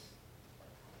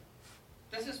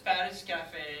is Paris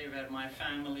Cafe, where my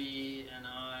family and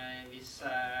we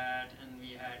sat and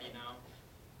we had,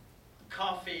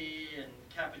 coffee and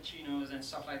cappuccinos and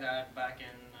stuff like that back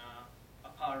in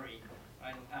Paris,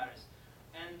 right in Paris.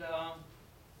 And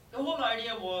the whole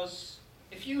idea was,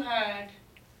 if you had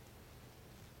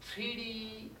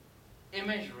 3D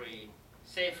imagery,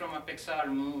 say from a Pixar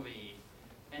movie,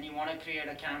 and you want to create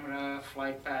a camera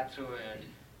flight path through it,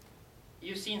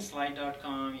 you've seen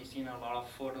slide.com, you've seen a lot of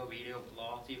photo, video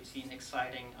blogs, you've seen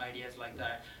exciting ideas like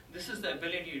that. This is the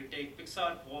ability to take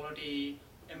Pixar quality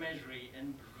imagery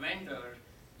and render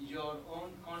your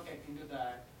own content into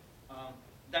that.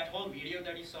 That whole video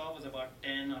that you saw was about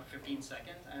 10 or 15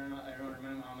 seconds. I don't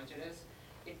remember how much it is.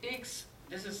 It takes,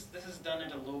 this is done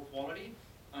at a low quality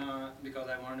because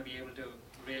I wanted to be able to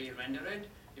really render it.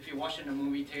 If you watch in a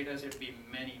movie theaters, it'd be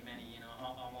many,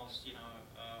 almost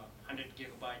 100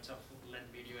 gigabytes of length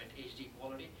video at HD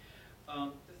quality.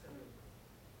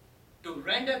 To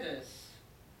render this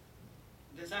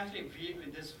actually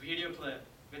with this video clip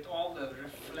with all the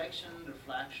reflection,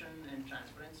 and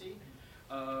transparency,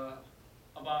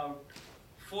 about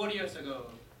 4 years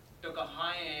ago, took a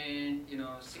high-end,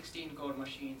 16-core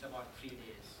machines about 3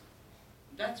 days.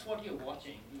 That's what you're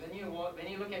watching. When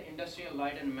you look at Industrial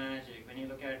Light and Magic, when you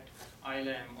look at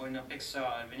ILM or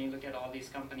Pixar, when you look at all these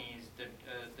companies,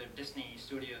 the Disney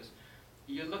studios,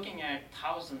 you're looking at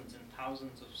thousands and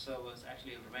thousands of servers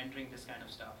actually rendering this kind of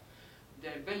stuff.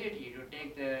 The ability to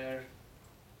take their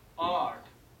art,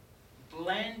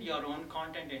 blend your own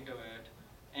content into it,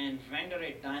 and render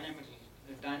it dynamically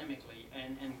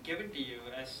and give it to you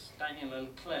as tiny little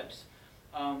clips,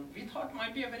 we thought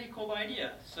might be a very cool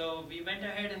idea. So we went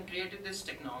ahead and created this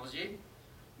technology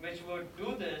which would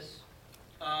do this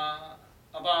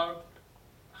about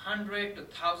 100 to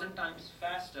 1,000 times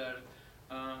faster.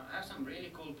 I have some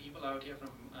really cool people out here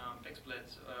from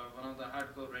PixSplits. One of the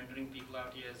hardcore rendering people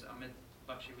out here is Amit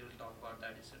Bakshi. We'll talk about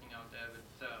that. He's sitting out there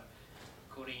with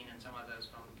Corrine and some others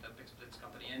from the PixSplits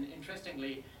company. And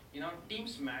interestingly,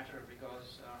 teams matter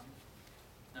because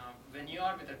when you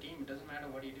are with a team, it doesn't matter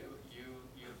what you do.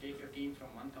 You take your team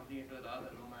from one company to the other,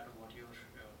 no matter what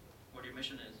your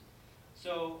mission is.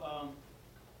 So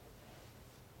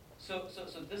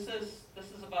this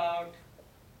is about.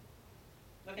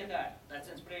 Look at that. That's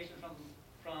inspiration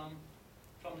from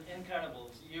The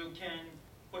Incredibles. You can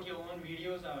put your own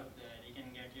videos out there. You can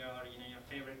get your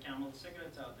favorite Camel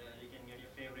cigarettes out there. You can get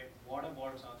your favorite water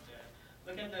bottles out there.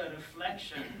 Look at the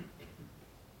reflection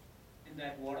in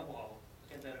that water bottle.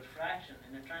 Look at the refraction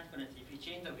and the transparency. If you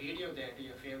change the video there to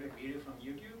your favorite video from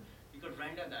YouTube, you could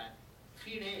render that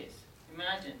 3 days.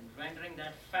 Imagine rendering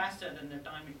that faster than the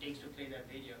time it takes to play that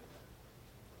video.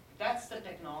 That's the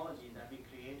technology that we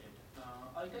created.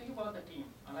 I'll tell you about the team.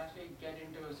 I'll actually get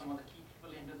into some of the key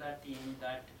people into that team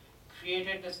that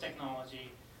created this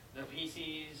technology, the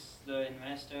VCs, the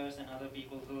investors, and other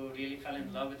people who really fell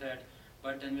in love with it.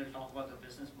 But then we'll talk about the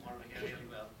business model here really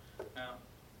well.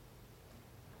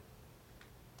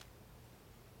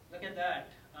 Look at that.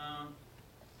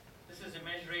 This is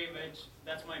imagery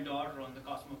that's my daughter on the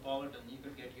Cosmopolitan. You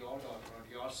could get your daughter or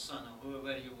your son or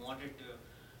whoever you wanted to.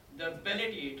 The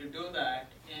ability to do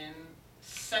that in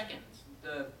seconds,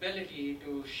 the ability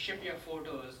to ship your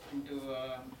photos into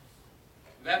a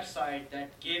website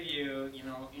that give you,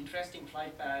 interesting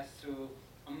flight paths through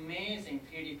amazing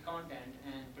 3D content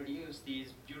and produce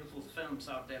these beautiful films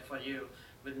out there for you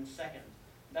within seconds.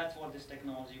 That's what this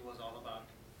technology was all about.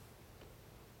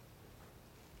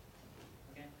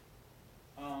 Okay.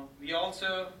 We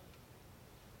also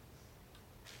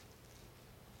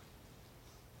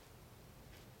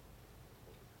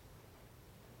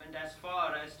went as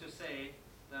far as to say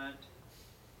that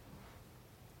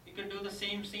you could do the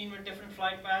same scene with different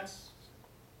flight paths.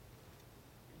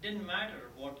 It didn't matter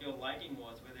what your lighting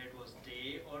was, whether it was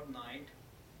day or night.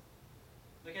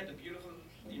 Look at the beautiful,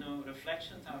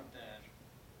 reflections out there.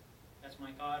 That's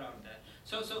my car out there.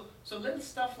 So little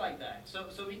stuff like that.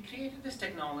 So we created this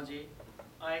technology.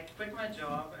 I quit my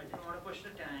job. I didn't want to push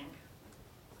the tank.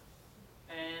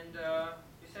 And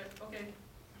we said, okay,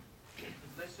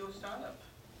 let's do a startup.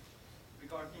 We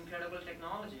got incredible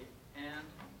technology, and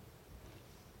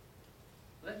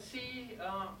let's see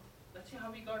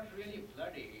how we got really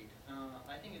bloodied.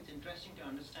 I think it's interesting to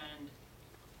understand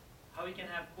how we can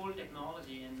have cool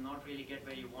technology and not really get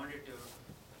where you want it to.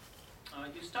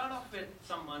 You start off with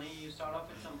some money, you start off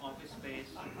with some office space.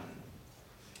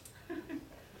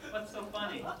 What's so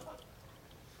funny?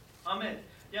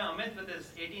 Amit with his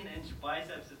 18-inch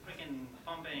biceps is freaking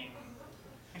pumping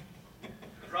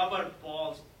rubber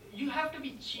balls. You have to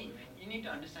be cheap. You need to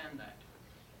understand that.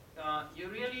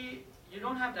 You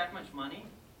don't have that much money.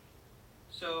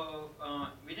 So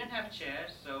we didn't have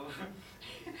chairs, so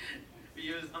we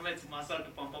used Amit's muscle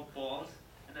to pump up balls.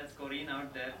 And that's Corinne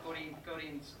out there.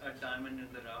 Corinne's a diamond in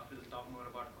the rough. We'll talk more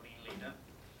about Corinne later.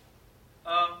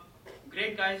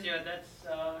 Great guys here. That's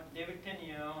David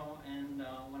Tenio and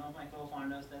one of my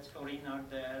co-founders. That's Corinne out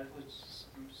there, who's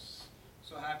I'm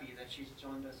so happy that she's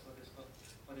joined us for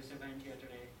this event here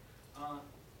today.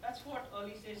 That's what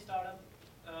early stage startup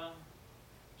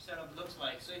setup looks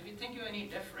like. So if you think you're any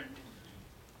different,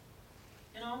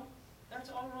 that's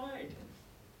all right.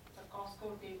 It's a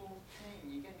Costco table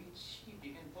thing. You can be cheap.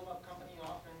 You can pull a company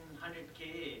off in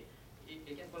 100K.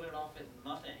 You can pull it off with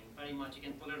nothing, pretty much. You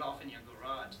can pull it off in your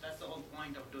garage. That's the whole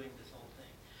point of doing this whole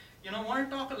thing. I want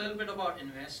to talk a little bit about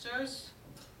investors.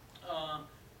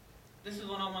 This is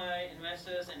one of my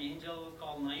investors, an angel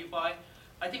called Nayupai.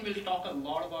 I think we'll talk a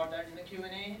lot about that in the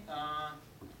Q&A.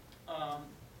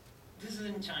 This is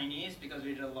in Chinese because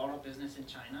we did a lot of business in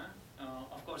China.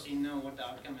 Of course, you know what the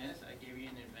outcome is. I gave you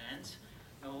in advance.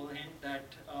 The whole hint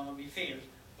that we failed.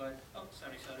 But,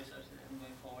 sorry, I'm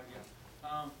going forward here.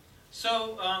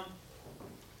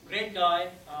 Great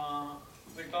guy.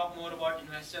 We'll talk more about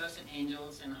investors and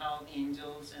angels and how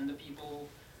angels and the people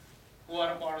who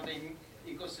are a part of the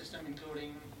ecosystem,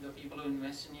 including the people who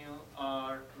invest in you,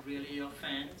 are really your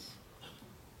fans.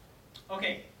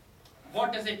 Okay,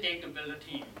 what does it take to build a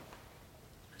team?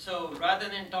 So rather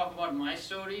than talk about my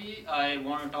story, I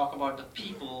want to talk about the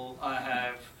people I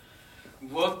have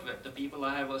worked with, the people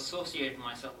I have associated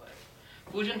myself with.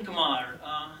 Pujan Kumar,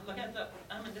 look at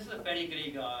this is a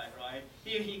pedigree guy, right?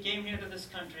 He came here to this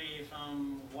country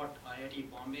from IIT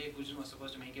Bombay. Pujan was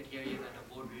supposed to make it here. He was at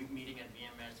a board meeting at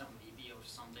VMware, some VP or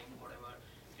something, whatever.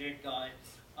 Great guy.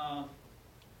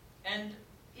 And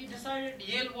he decided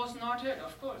Yale was not it.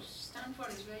 Of course,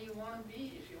 Stanford is where you want to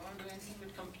be if you want to do anything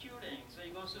with computing. So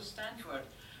he goes to Stanford.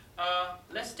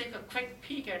 Let's take a quick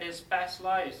peek at his past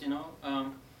lives,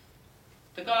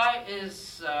 The guy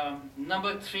is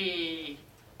number 3.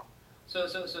 So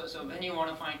when you want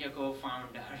to find your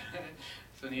co-founder,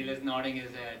 Sunil is nodding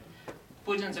his head.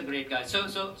 Pujan's a great guy. So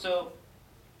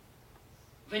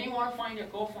when you want to find your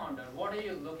co-founder, what are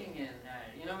you looking in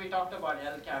at? We talked about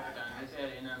El Capitan. I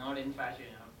said, not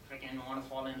infatuated. Freaking want to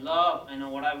fall in love. I know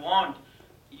what I want.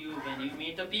 When you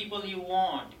meet the people you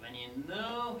want, when you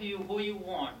know who you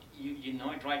want, you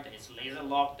know it right there. It's laser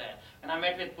locked there. And I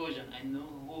met with Pujan. I know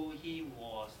who he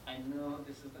was. I know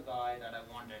this is the guy that I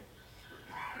wanted.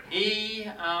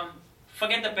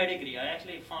 Forget the pedigree. I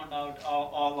actually found out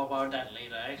all about that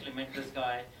later. I actually met this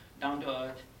guy down to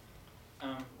earth.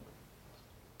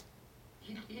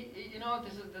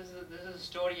 This is a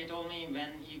story he told me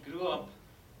when he grew up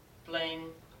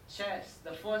playing chess.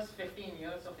 The first 15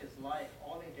 years of his life,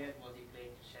 all he did was he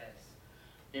played chess.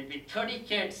 There'd be 30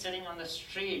 kids sitting on the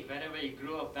street wherever he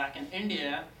grew up back in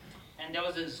India, and there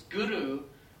was this guru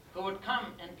who would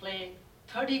come and play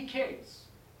 30 kids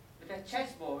with a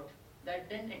chessboard that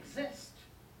didn't exist.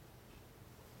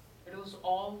 It was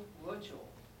all virtual.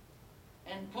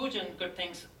 And Pujan could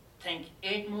think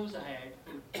 8 moves ahead.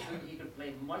 He could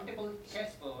play multiple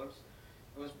chessboards.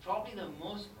 It was probably the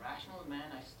most rational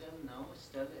man I still know,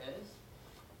 still is,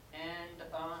 and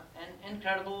an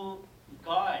incredible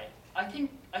guy. I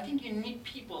think you need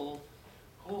people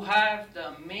who have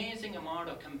the amazing amount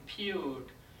of compute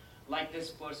like this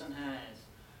person has.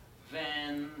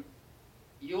 When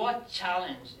you are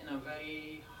challenged in a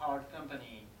very hard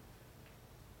company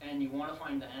and you want to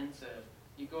find the answer,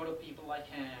 you go to people like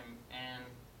him and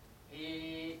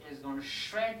he is going to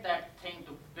shred that thing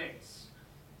to bits.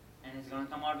 And he's going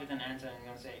to come out with an answer and he's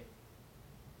going to say,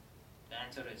 the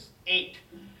answer is 8.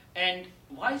 And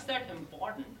why is that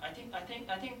important? I think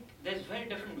there's very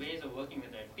different ways of working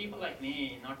with it. People like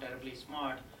me, not terribly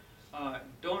smart,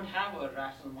 don't have a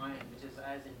rational mind, which is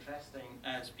as interesting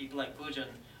as people like Pujan.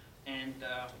 And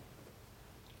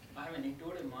I have an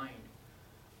intuitive mind.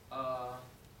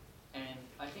 And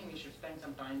I think we should should spend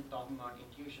some time talking about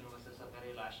intuition versus a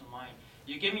very rational mind.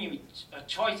 You give me a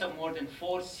choice of more than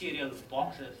 4 cereal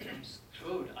boxes, I'm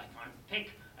screwed. I can't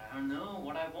pick. I don't know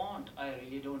what I want. I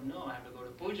really don't know. I have to go to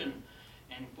Pujan,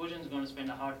 and Pujan's going to spend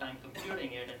a hard time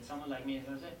computing it, and someone like me is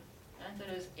going to say, the answer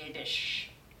is 8-ish.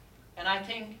 And I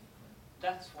think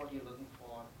that's what you're looking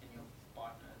for in your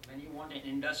partner. When you want an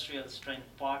industrial strength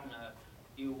partner,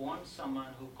 you want someone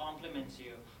who complements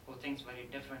you, who thinks very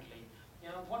differently. You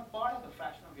know, what part of the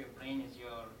fraction of your brain is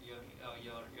your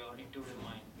intuitive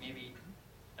mind? Maybe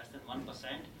less than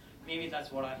 1%. Maybe that's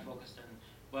what I focused in.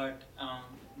 But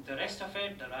the rest of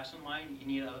it, the rational mind, you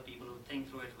need other people who think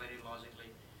through it very logically.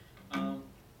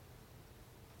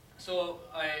 So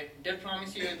I did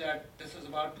promise you that this is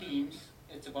about teams.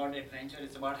 It's about adventure.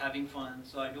 It's about having fun.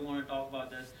 So I do want to talk about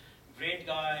this. Great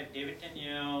guy, David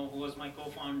Tenio, who was my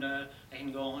co-founder. I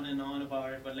can go on and on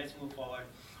about it, but let's move forward.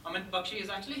 Amit Bakshi is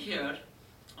actually here.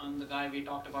 The guy we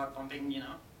talked about pumping,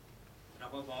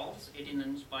 rubber balls,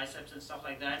 18-inch biceps and stuff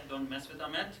like that. Don't mess with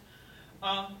Amit.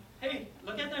 Hey,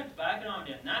 look at that background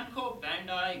here. Namco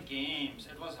Bandai Games.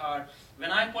 It was hard.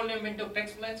 When I pulled him into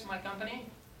Pixblitz, my company,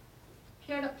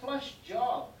 he had a plush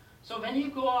job. So when you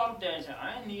go out there and say,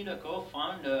 I need a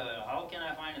co-founder, how can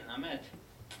I find an Amit?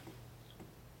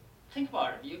 Think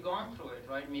about it. You've gone through it,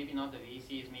 right? Maybe not the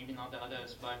VCs, maybe not the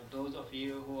others, but those of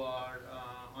you who are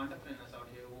entrepreneurs out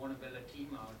here who want to build a team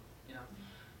out,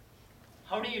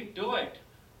 how do you do it?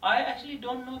 I actually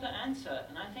don't know the answer,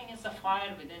 and I think it's the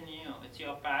fire within you. It's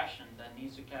your passion that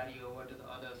needs to carry over to the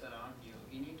others around you.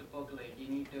 You need to percolate. You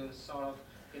need to sort of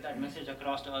get that message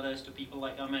across to others, to people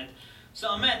like Amit. So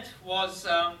Amit was,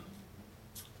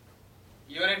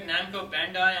 you're at Namco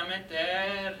Bandai, Amit,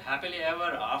 there, happily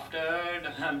ever after.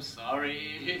 I'm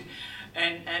sorry,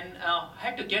 and I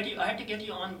had to get you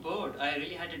on board. I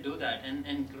really had to do that,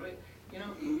 and great.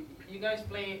 You guys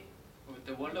play with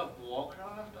the World of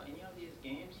Warcraft or any of these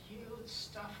games, huge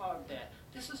stuff out there.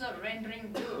 This is a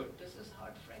rendering dude. This is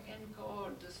hard freaking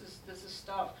code. This is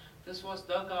stuff. This was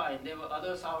the guy, and there were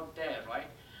others out there, right?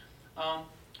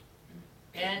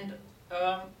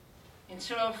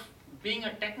 Instead of being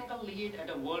a technical lead at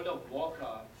a World of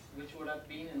Warcraft, which would have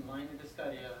been in line with his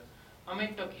career,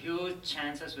 Amit took huge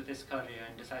chances with his career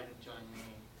and decided to join me.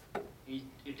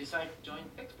 He decided to join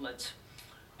Pixblitz.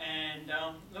 And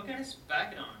look at his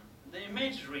background. The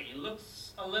imagery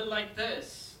looks a little like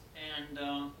this, and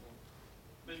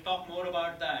we'll talk more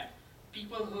about that.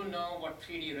 People who know what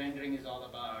 3D rendering is all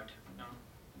about.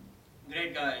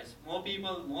 Great guys. More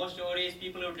people, more stories,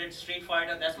 people who did Street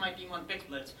Fighter. That's my team on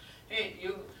Pixblitz. Hey,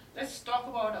 let's talk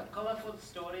about a colorful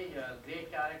story here.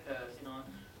 Great characters,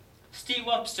 Steve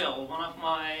Upstill, one of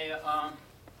my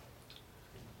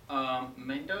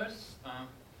mentors,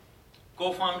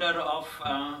 co-founder of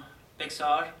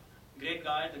Pixar. Great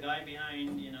guy, the guy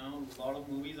behind, a lot of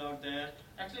movies out there.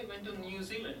 Actually went to New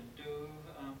Zealand to,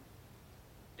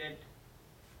 he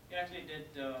actually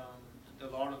did the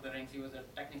Lord of the Rings. He was a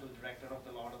technical director of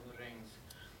the Lord of the Rings.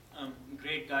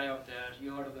 Great guy out there.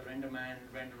 You heard of the RenderMan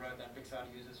renderer that Pixar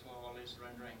uses for all its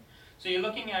rendering. So you're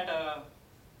looking at a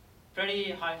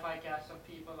pretty hi-fi cast of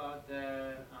people out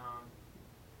there,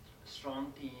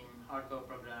 strong team, hardcore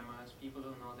programmers, people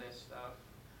who know their stuff,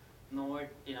 know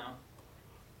it,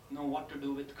 know what to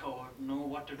do with code, know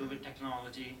what to do with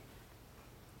technology.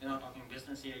 We're not talking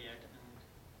business here yet, and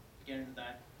get into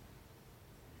that.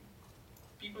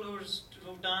 People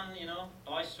who've done,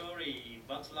 Toy Story,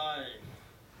 Bugs Life,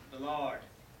 The Lord,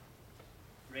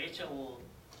 Rachel,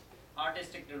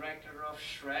 artistic director of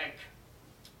Shrek.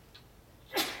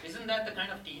 Isn't that the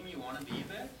kind of team you want to be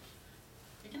with?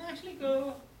 You can actually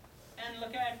go and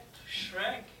look at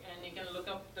Shrek, and you can look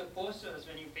up the posters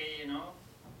when you pay,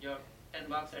 your $10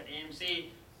 at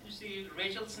AMC. You see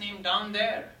Rachel's name down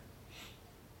there.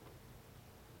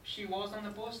 She was on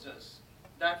the posters.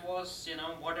 That was,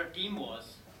 what her team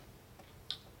was.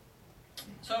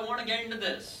 So I want to get into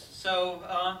this. So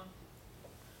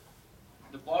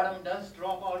the bottom does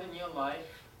drop out in your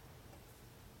life.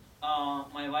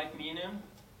 My wife Meenu,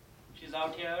 she's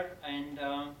out here, and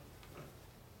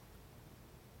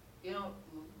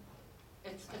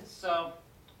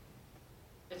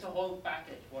it's a whole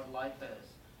package what life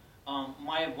is.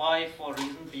 My wife, for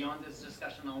reasons beyond this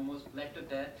discussion, almost bled to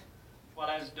death while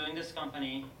I was doing this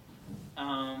company.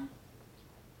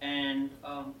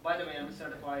 By the way, I'm a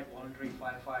certified voluntary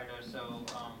firefighter, so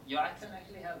your accent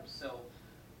actually helps. So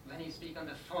when you speak on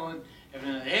the phone,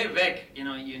 everyone, hey Vic, you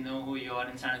know who you are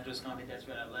in Santa Cruz County. That's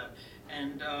where I live.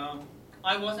 And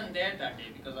I wasn't there that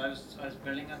day because I was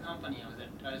building a company.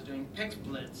 I was doing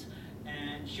Pixblitz,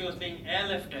 and she was being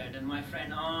airlifted. And my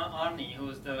friend Arnie, who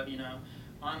was the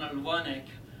Arnold Wernick,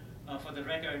 for the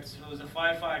records, who was a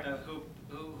firefighter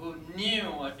who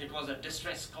knew it was a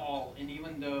distress call, and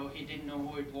even though he didn't know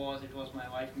who it was my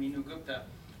wife, Meenu Gupta,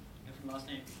 different last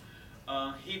name.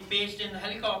 He paged in the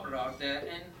helicopter out there,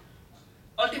 and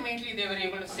ultimately they were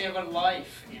able to save her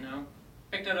life, you know.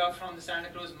 Picked her up from the Santa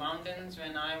Cruz Mountains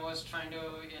when I was trying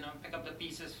to, you know, pick up the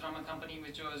pieces from a company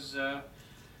which was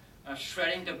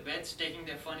shredding to bits, taking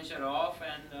their furniture off,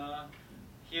 and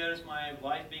here's my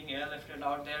wife being airlifted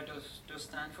out there to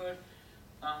Stanford.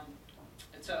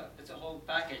 It's a whole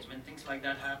package when things like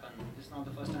that happen. It's not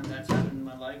the first time that's happened in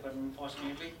my life, but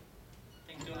unfortunately,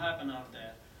 things do happen out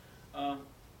there. I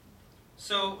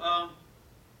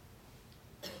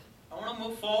want to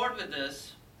move forward with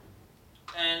this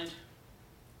and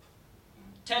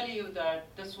tell you that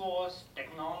this was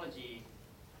technology,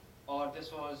 or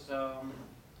this was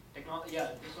this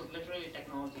was literally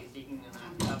technology seeking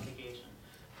an application.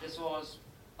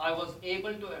 I was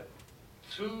able to,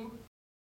 through